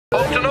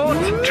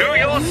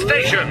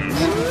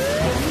Penguins!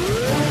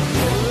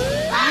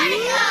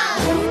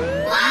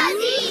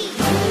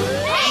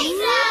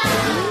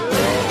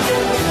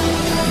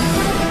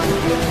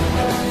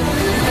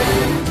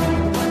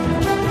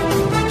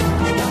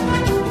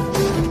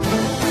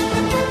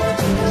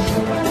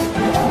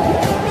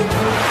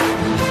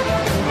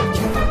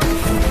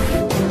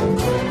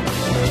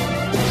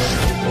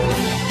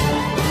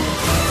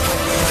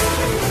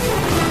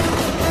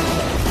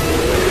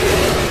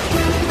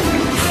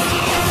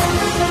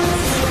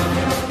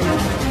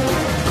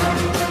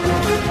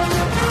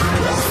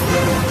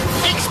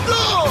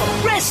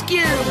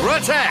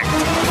 Protect!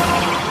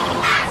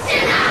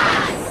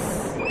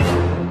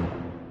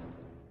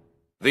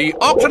 The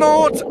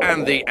Octonauts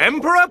and the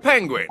Emperor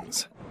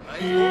Penguins.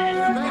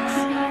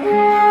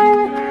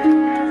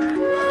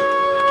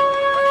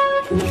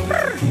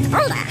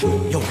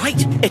 You're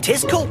right, it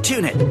is cold,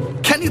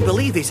 Tunit. Can you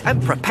believe these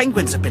Emperor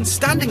Penguins have been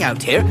standing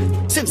out here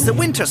since the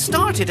winter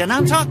started in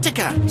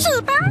Antarctica?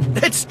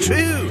 It's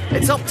true.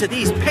 It's up to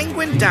these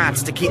penguin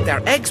dads to keep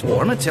their eggs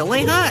warm until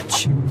they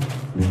hatch.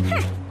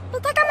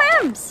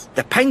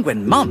 The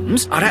penguin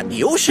mums are at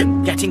the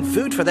ocean getting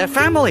food for their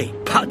family.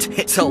 But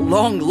it's a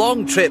long,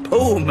 long trip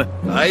home.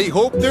 I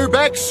hope they're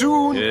back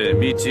soon. Yeah,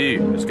 me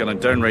too. It's getting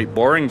downright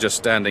boring just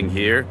standing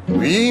here.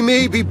 We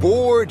may be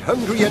bored,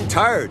 hungry and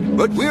tired,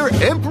 but we're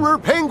Emperor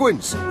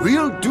Penguins.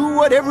 We'll do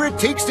whatever it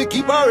takes to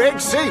keep our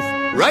eggs safe.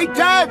 Right,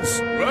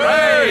 Dads?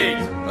 Right!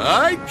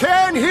 I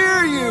can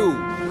hear you.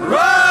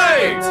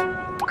 Right!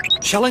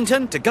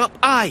 Shellington to Gup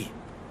Eye.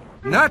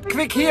 Not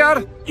quick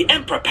here. The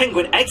Emperor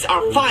Penguin eggs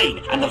are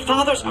fine, and the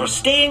fathers are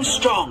staying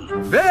strong.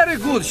 Very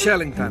good,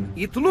 Shellington.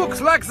 It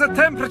looks like the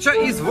temperature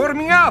is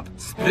warming up.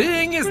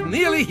 Spring is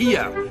nearly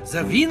here.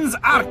 The winds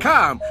are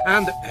calm,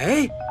 and...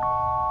 Hey?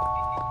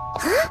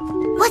 Huh?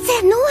 What's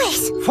that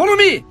noise? Follow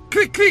me!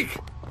 Quick, quick!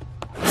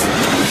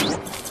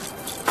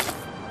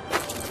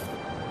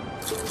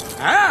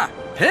 Ah!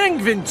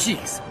 Penguin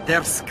chicks.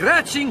 They're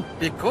scratching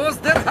because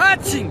they're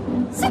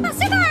hatching. Sipa,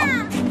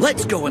 sipa!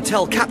 Let's go and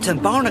tell Captain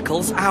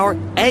Barnacles our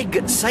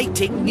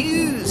egg-citing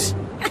news.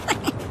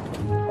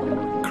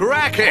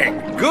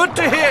 Cracking! Good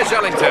to hear,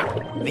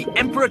 Shellington. The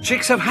Emperor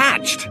chicks have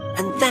hatched.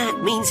 And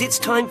that means it's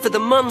time for the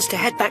mums to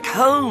head back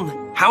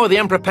home. How are the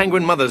Emperor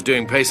Penguin mothers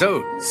doing,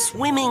 Peso?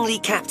 Swimmingly,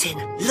 Captain.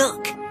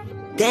 Look.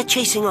 They're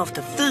chasing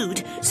after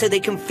food so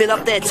they can fill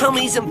up their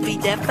tummies and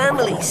feed their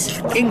families.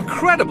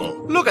 Incredible!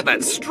 Look at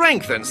that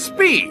strength and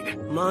speed!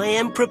 My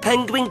Emperor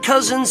Penguin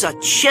cousins are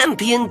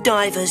champion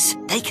divers.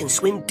 They can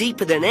swim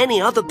deeper than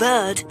any other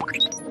bird.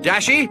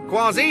 Dashi,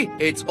 Quasi,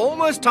 it's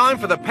almost time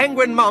for the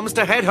penguin mums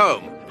to head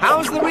home.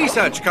 How's the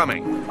research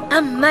coming?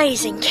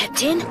 Amazing,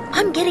 Captain.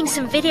 I'm getting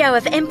some video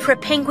of Emperor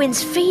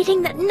Penguins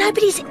feeding that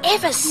nobody's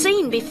ever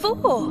seen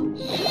before.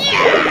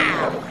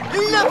 Yeah!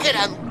 Look at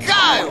them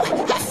go!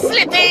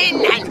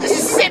 Flipping and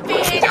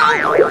zipping!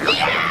 Oh,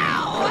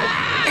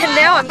 yeah! And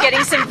now I'm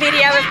getting some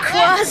video of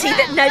Quasi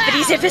that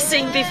nobody's ever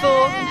seen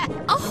before.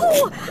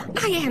 Oh,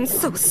 I am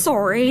so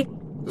sorry.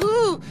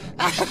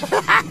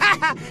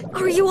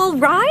 Are you all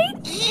right?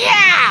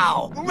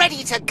 Yeah!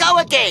 Ready to go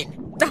again!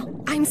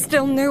 Oh, I'm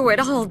still new at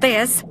all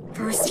this.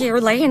 First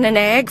year laying an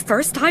egg,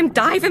 first time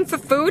diving for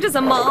food as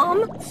a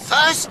mom.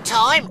 First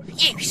time?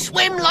 You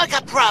swim like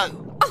a pro.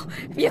 Oh,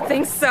 you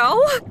think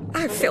so?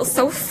 I feel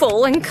so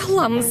full and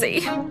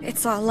clumsy.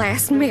 It's our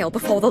last meal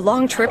before the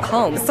long trip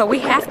home, so we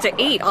have to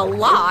eat a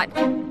lot.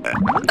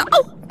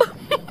 Oh,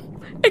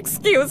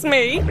 excuse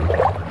me.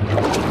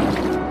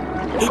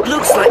 It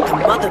looks like the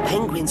mother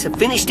penguins have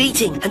finished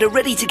eating and are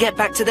ready to get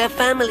back to their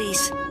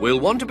families. We'll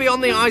want to be on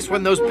the ice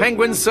when those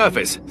penguins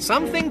surface.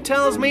 Something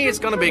tells me it's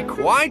going to be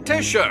quite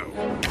a show.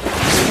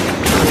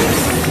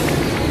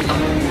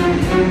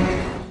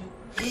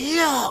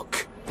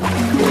 Look!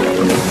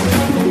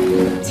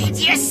 Did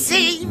you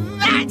see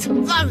that?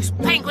 Those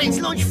penguins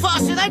launch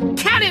faster than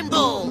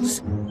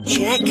cannonballs!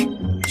 Check,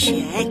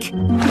 check.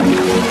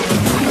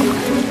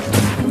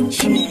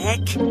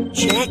 Check,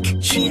 check,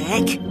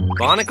 check.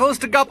 Barnacles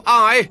to Gup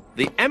Eye.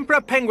 The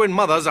Emperor Penguin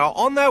mothers are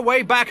on their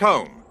way back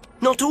home.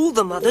 Not all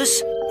the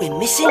mothers. We're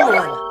missing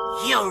one.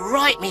 You're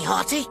right, me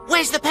hearty.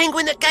 Where's the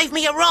penguin that gave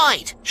me a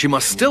ride? She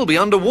must still be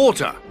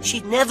underwater.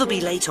 She'd never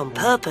be late on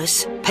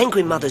purpose.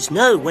 Penguin mothers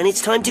know when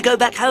it's time to go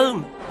back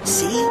home.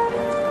 See?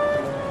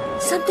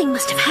 Something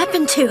must have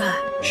happened to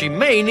her. She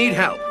may need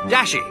help.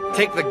 Dashi,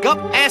 take the Gup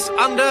S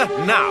under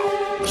now.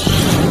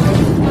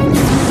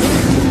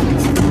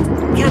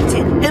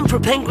 Captain, Emperor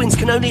Penguins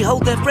can only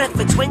hold their breath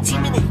for 20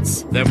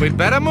 minutes. Then we'd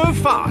better move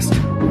fast.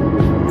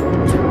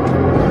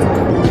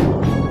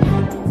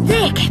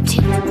 There,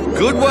 Captain.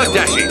 Good work,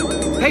 Dashi.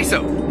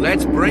 Peso,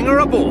 let's bring her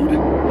aboard.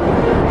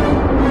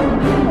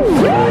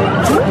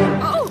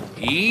 Oh!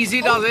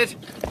 Easy does it.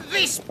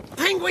 This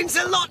penguin's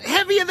a lot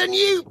heavier than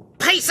you,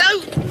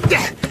 Peso!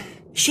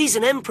 She's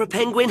an Emperor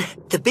Penguin,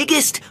 the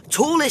biggest,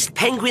 tallest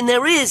penguin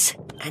there is.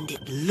 And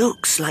it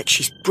looks like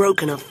she's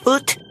broken a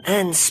foot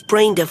and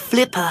sprained a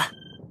flipper.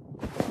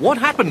 What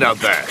happened out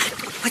there?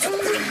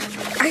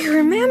 I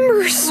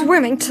remember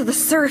swimming to the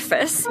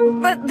surface,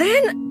 but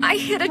then I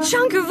hit a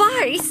chunk of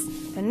ice.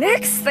 The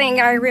next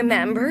thing I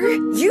remember,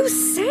 you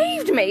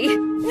saved me.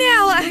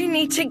 Now I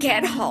need to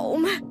get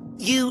home.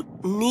 You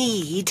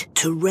need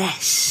to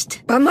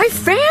rest. But my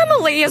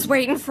family is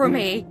waiting for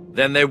me.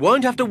 Then they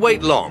won't have to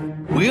wait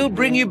long. We'll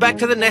bring you back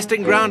to the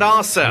nesting ground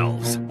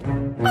ourselves.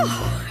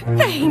 Oh,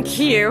 thank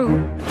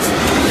you.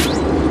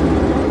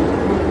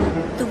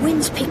 The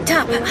wind's picked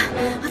up.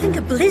 I think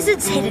a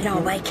blizzard's headed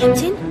our way,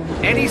 Captain.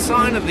 Any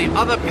sign of the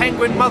other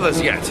penguin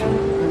mothers yet?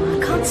 I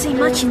can't see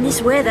much in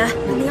this weather,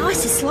 and the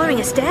ice is slowing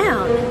us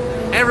down.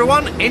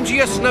 Everyone into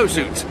your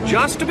snowsuits,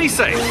 just to be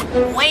safe.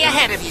 Way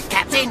ahead of you,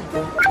 Captain.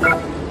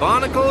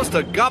 Barnacles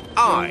to Gup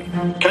Eye.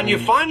 Can you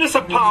find us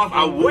a path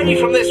away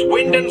from this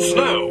wind and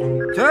snow?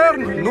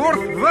 Turn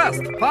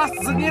northwest, past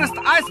the nearest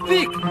ice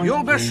peak.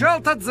 You'll be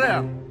sheltered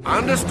there.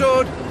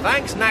 Understood.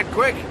 Thanks,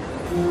 Quick.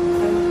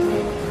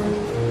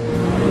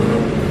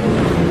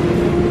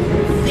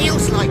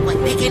 Feels like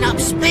we're picking up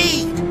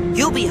speed.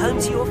 You'll be home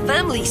to your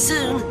family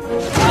soon.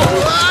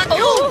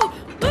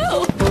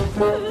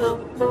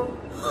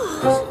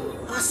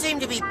 I seem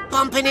to be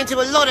bumping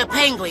into a lot of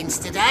penguins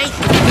today.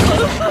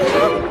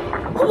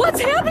 What's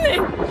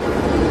happening?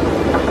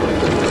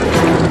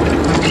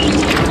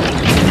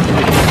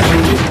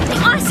 The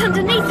ice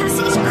underneath us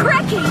is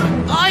cracking.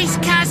 Ice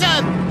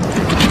chasm!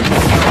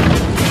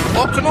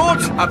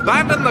 Octonauts,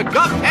 abandon the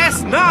Gup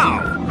S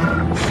now!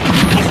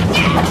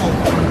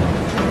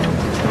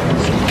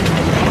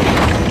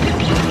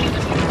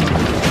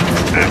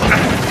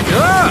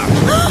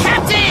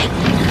 Captain!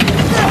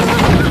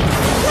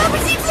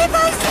 Lappity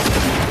flippers!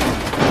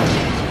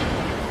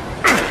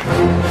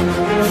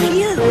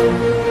 Phew.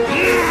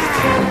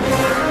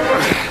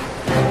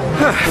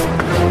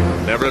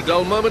 Never a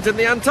dull moment in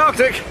the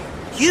Antarctic.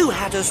 You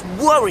had us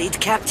worried,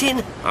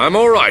 Captain. I'm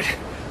all right,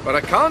 but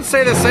I can't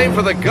say the same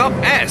for the Gup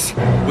S.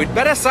 We'd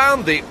better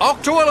sound the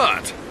Octo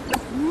Alert.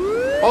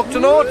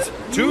 Octonauts,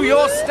 to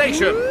your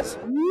stations.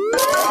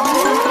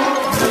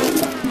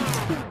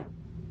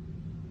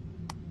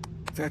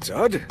 That's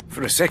odd.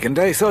 For a second,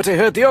 I thought I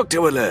heard the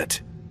Octo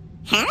Alert.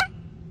 Huh?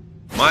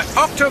 My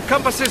Octo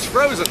Compass is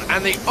frozen,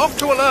 and the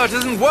Octo Alert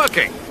isn't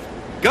working.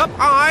 Gup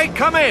Eye,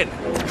 come in.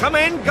 Come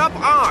in, Gup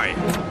Eye.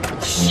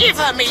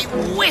 Shiver me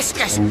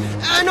whiskers!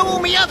 And all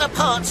me other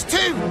parts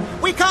too!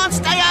 We can't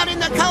stay out in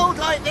the cold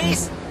like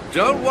this!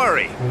 Don't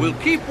worry, we'll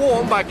keep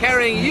warm by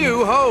carrying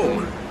you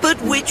home.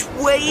 But which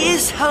way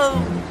is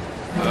home?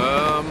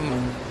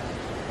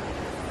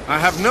 I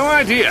have no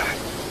idea.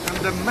 And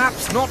the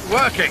map's not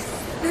working.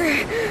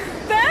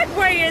 That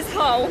way is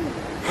home.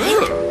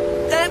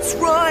 That's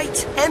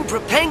right. Emperor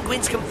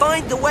penguins can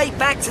find the way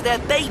back to their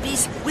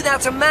babies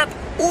without a map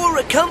or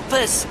a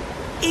compass,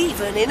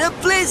 even in a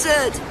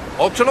blizzard.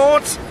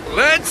 Octonauts,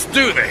 let's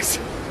do this.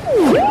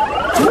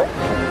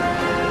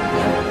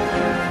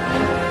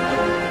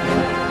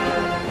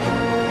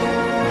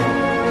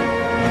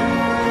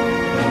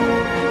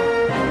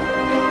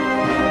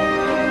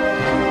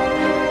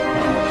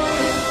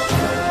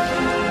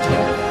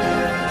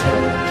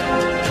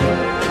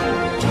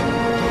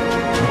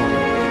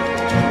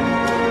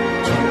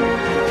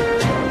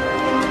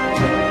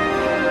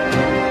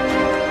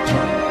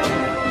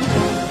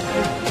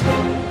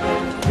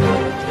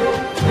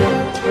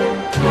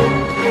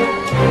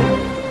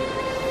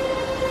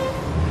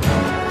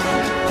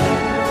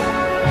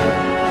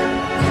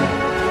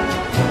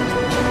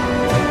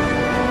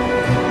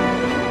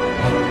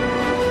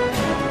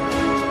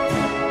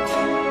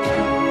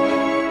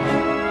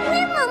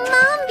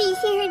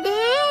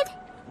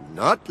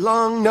 Not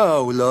long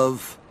now,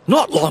 love.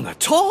 Not long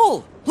at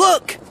all.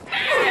 Look!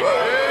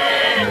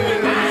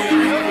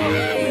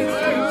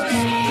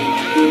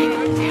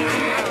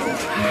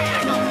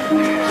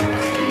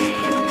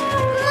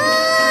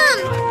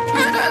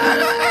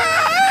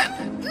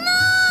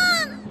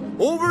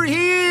 Over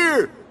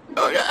here!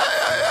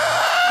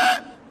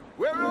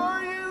 Where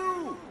are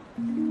you?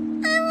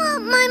 I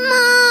want my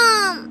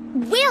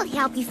mom. We'll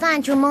help you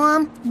find your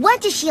mom.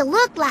 What does she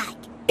look like?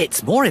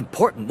 It's more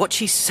important what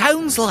she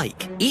sounds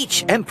like.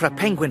 Each Emperor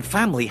Penguin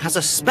family has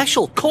a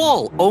special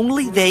call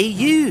only they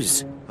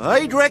use.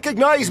 I'd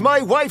recognize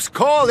my wife's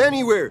call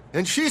anywhere,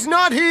 and she's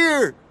not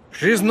here.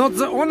 She's not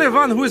the only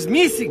one who's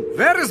missing.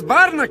 Where is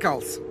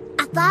Barnacles?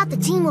 I thought the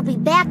team would be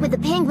back with the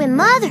penguin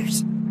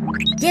mothers.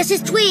 This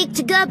is Tweak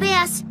to Gup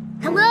S.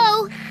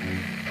 Hello?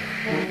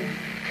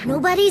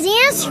 Nobody's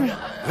answering.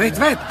 Wait,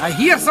 I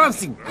hear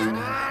something.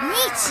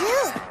 Me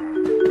too.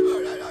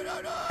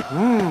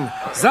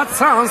 That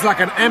sounds like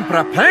an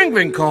Emperor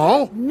Penguin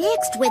call.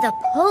 Mixed with a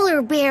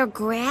polar bear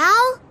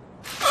growl?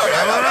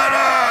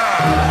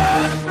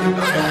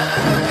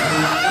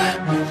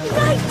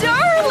 My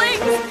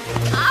darlings!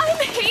 I'm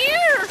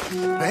here!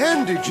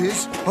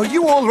 Bandages? Are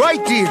you all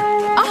right, dear?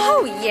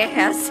 Oh,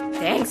 yes.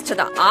 Thanks to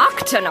the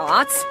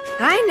Octonauts.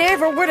 I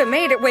never would have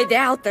made it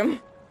without them.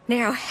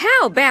 Now,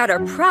 how about a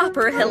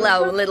proper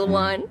hello, little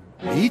one?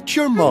 Meet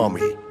your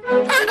mommy.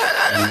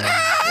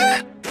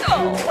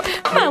 Oh,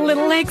 my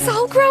little leg's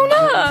all grown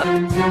up.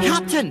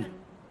 Captain!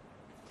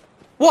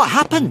 What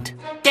happened?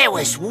 There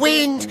was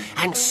wind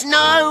and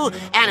snow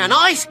and an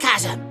ice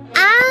chasm.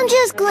 I'm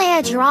just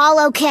glad you're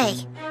all okay.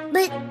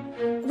 But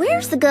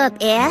where's the Gup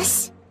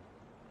S?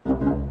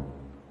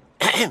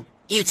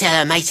 You tell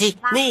her, matey.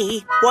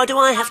 Me? Why do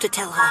I have to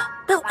tell her?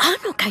 Well, I'm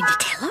not going to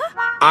tell her.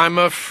 I'm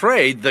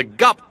afraid the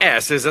Gup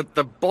S is at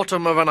the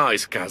bottom of an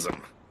ice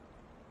chasm.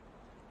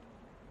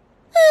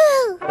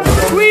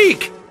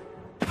 Tweak!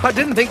 I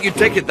didn't think you'd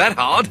take it that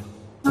hard.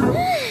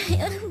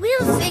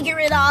 We'll figure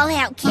it all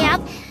out, Cap.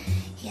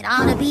 It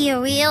ought to be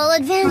a real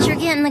adventure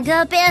getting the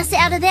Gup S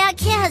out of that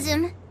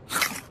chasm.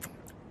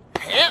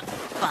 Yep.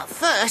 But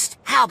first,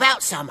 how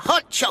about some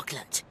hot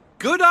chocolate?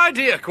 Good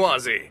idea,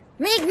 Quasi.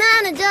 Make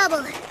mine a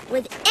double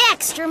with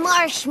extra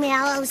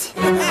marshmallows.